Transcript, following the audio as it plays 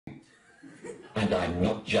And I'm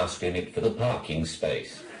not just in it for the parking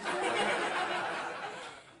space.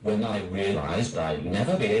 When I realized I'd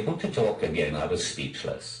never be able to talk again, I was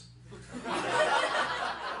speechless.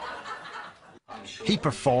 He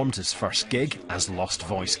performed his first gig as Lost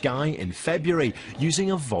Voice Guy in February using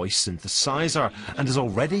a voice synthesizer and is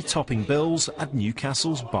already topping bills at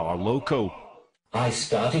Newcastle's Bar Loco. I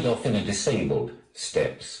started off in a disabled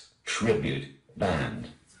steps tribute band.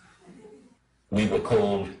 We were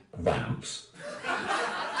called Vamps.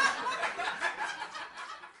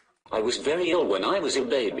 I was very ill when I was a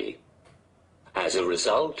baby. As a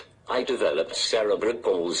result, I developed cerebral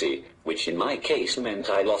palsy, which in my case meant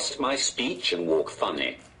I lost my speech and walk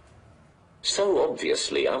funny. So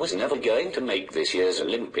obviously I was never going to make this year's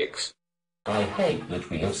Olympics. I hate that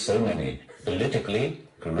we have so many politically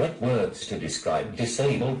correct words to describe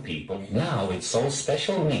disabled people. Now it's all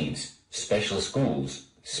special needs, special schools,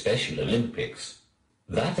 Special Olympics.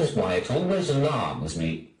 That is why it always alarms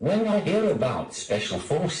me when I hear about special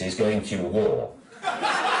forces going to war.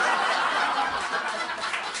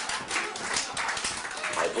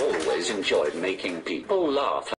 I've always enjoyed making people laugh.